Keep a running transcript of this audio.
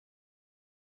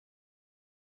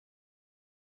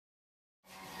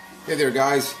Hey there,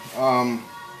 guys.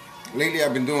 Lately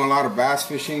I've been doing a lot of bass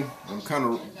fishing. I'm kind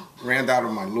of ran out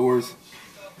of my lures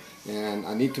and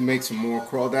I need to make some more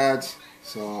crawdads.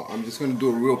 So I'm just going to do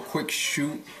a real quick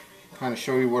shoot, kind of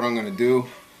show you what I'm going to do.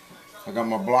 I got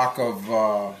my block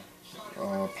of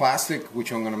plastic,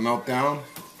 which I'm going to melt down.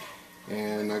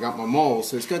 And I got my molds.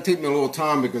 So it's going to take me a little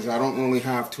time because I don't really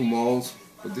have two molds.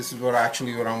 But this is what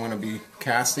I'm going to be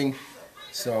casting.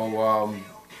 So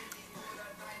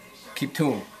keep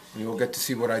tuned. You'll get to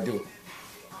see what I do.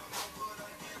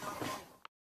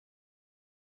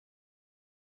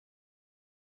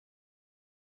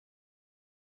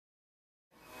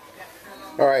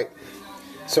 Alright,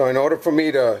 so in order for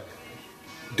me to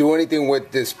do anything with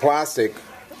this plastic,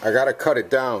 I gotta cut it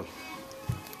down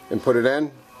and put it in,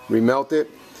 remelt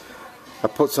it. I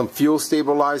put some fuel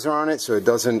stabilizer on it so it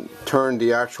doesn't turn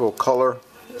the actual color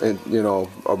and,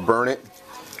 or burn it.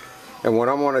 And what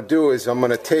I'm gonna do is I'm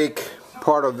gonna take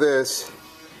part of this,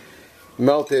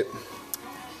 melt it,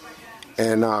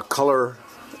 and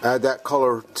add that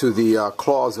color to the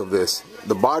claws of this.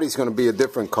 The body's gonna be a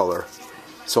different color.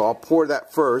 So I'll pour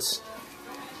that first,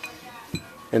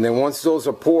 and then once those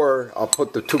are poured, I'll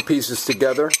put the two pieces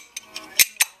together,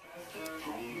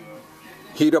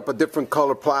 heat up a different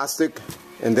color plastic,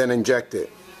 and then inject it.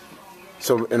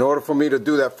 So in order for me to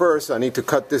do that first, I need to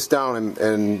cut this down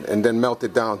and then melt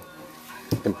it down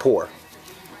and pour.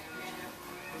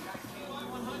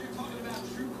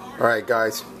 Alright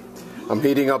guys, I'm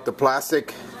heating up the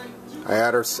plastic. I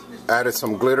added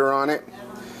some glitter on it.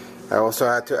 I also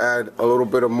had to add a little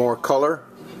bit of more color.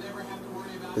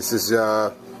 This is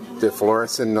the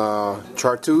fluorescent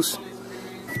chartreuse,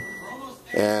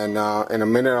 and in a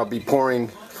minute I'll be pouring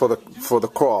for the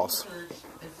crawls.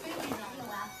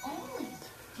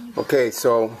 Okay,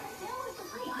 so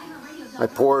I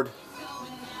poured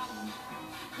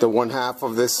the 1/2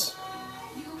 of this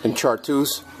in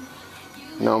chartreuse.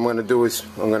 Now I'm going to do is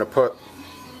I'm going to put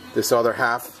this other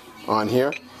half on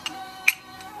here.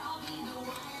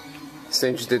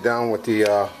 Singed it down with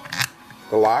the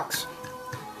locks,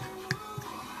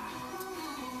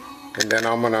 and then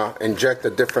I'm gonna inject a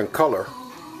different color.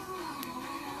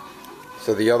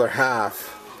 So the other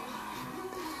half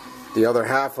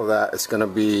of that is gonna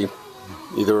be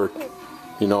either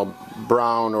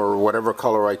brown or whatever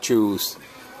color I choose.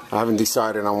 I haven't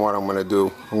decided on what I'm gonna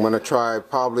do. I'm gonna try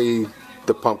probably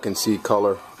the pumpkin seed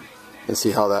color and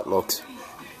see how that looks.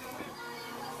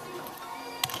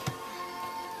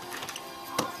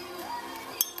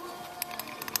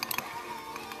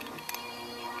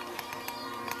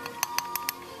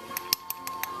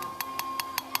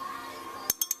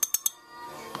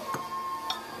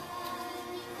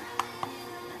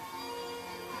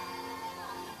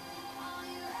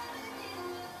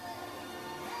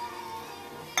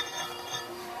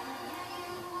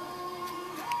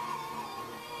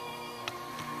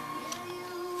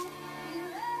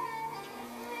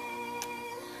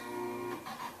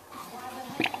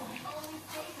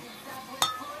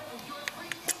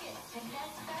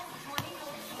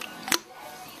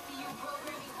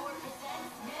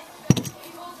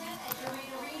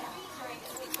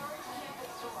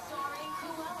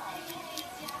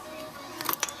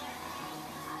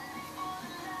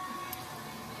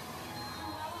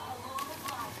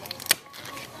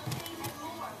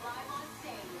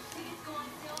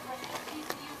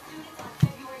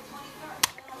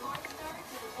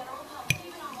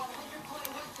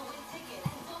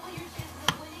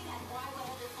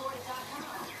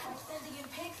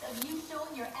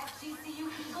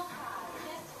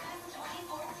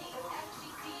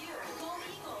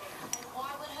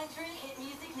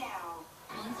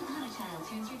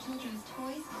 Children's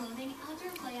toys, clothing,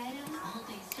 outdoor play items, all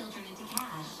things children into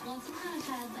cash. Once upon a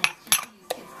child by FGCU's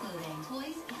kids clothing,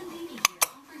 toys, and baby gear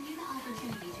offer you the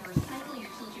opportunity to recycle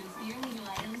your children's nearly new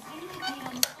items and get paid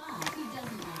on the spot. Who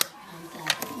doesn't like that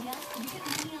concept? Yes, you get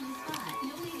money on the spot.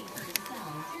 No waiting for it to sell.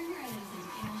 Turn your items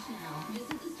into cash now.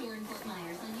 Visit the store in Fort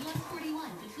Myers on US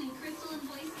 41 between Crystal and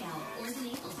Boy Scout, or the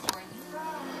Naples store.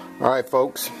 Alright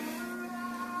folks,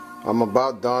 I'm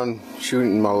about done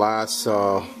shooting my last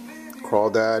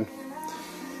crawdad.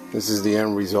 This is the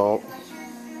end result.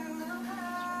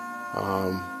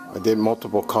 I did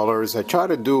multiple colors. I tried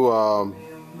to do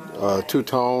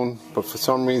two-tone, but for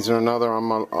some reason or another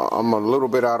I'm a little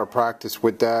bit out of practice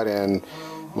with that, and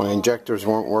my injectors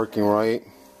weren't working right.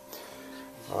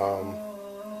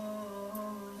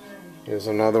 Here's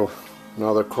another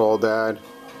crawdad,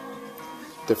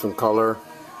 different color.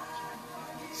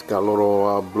 It's got a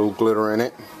little blue glitter in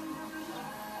it.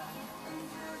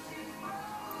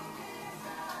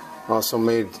 Also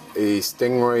made a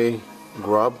stingray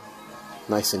grub,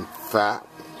 nice and fat.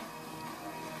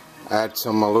 add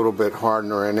some a little bit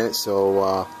hardener in it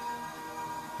so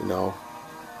you know,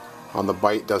 on the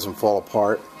bite doesn't fall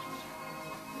apart.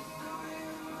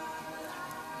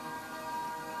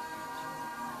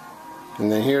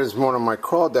 And then here's one of my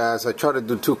crawdads. I try to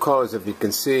do two colors, if you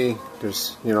can see.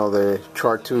 There's, you know, the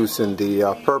chartreuse and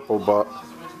the purple, but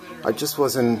I just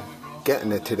wasn't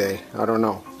getting it today. I don't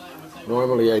know.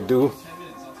 Normally I do.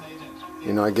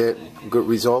 You know, I get good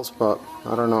results, but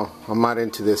I don't know. I'm not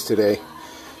into this today.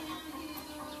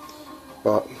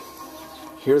 But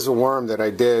here's a worm that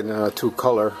I did two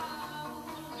color.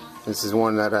 This is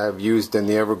one that I've used in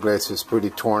the Everglades. It's pretty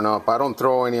torn up. I don't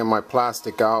throw any of my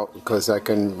plastic out because I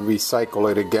can recycle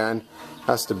it again.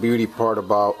 That's the beauty part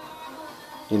about,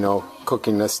 you know,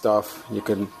 cooking this stuff. You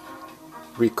can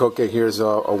recook it. Here's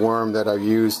a worm that I've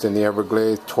used in the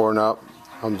Everglades, torn up.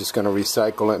 I'm just going to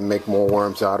recycle it and make more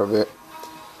worms out of it.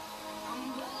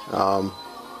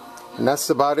 And that's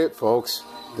about it, folks.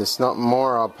 There's nothing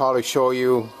more. I'll probably show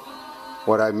you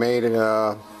what I made in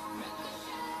a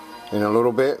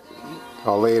little bit.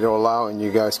 I'll lay it all out and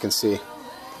you guys can see.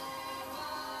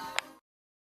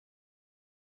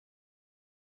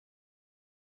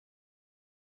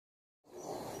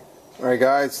 Alright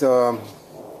guys,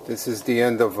 this is the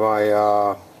end of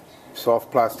my soft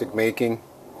plastic making,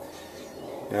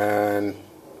 and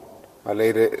I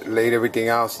laid everything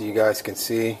out so you guys can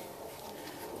see.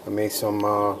 I made some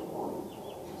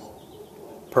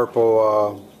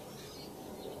purple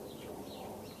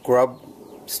grub,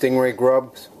 stingray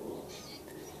grubs.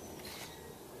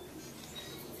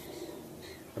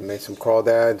 I made some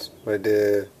crawdads with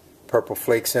the purple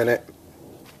flakes in it.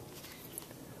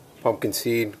 Pumpkin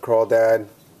seed crawdad.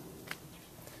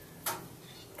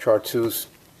 Chartreuse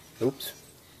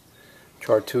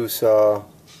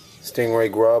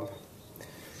stingray grub.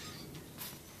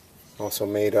 Also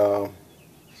made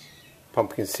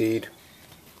pumpkin seed.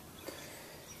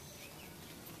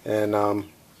 And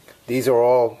these are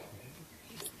all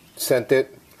scented.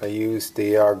 I used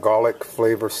the garlic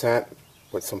flavor scent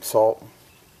with some salt.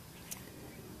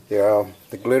 Yeah,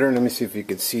 the glitter, let me see if you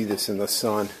can see this in the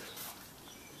sun.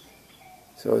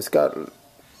 So it's got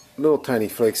little tiny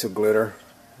flakes of glitter.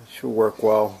 It should work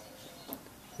well,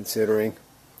 considering.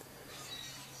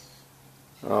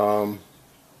 The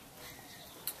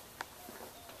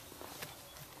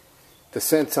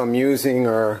scents I'm using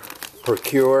are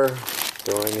Procure.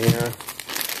 They're in here.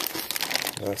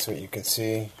 That's what you can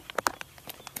see.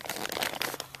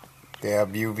 They have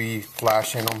UV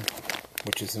flash in them,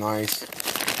 which is nice.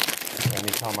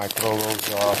 Anytime I throw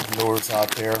those lures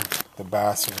out there, the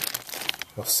bass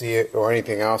will see it, or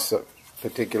anything else that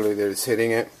particularly that is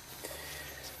hitting it.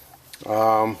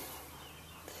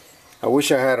 I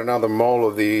wish I had another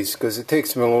mold of these because it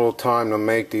takes me a little time to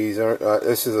make these.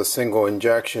 This is a single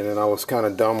injection, and I was kind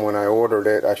of dumb when I ordered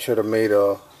it. I should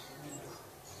have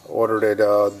ordered it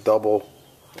double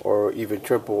or even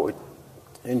triple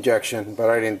injection, but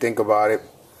I didn't think about it.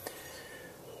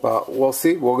 But we'll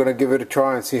see. We're going to give it a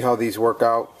try and see how these work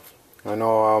out. I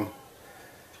know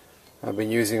I've been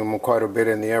using them quite a bit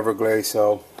in the Everglades.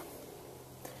 So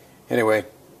anyway,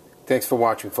 thanks for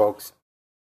watching, folks.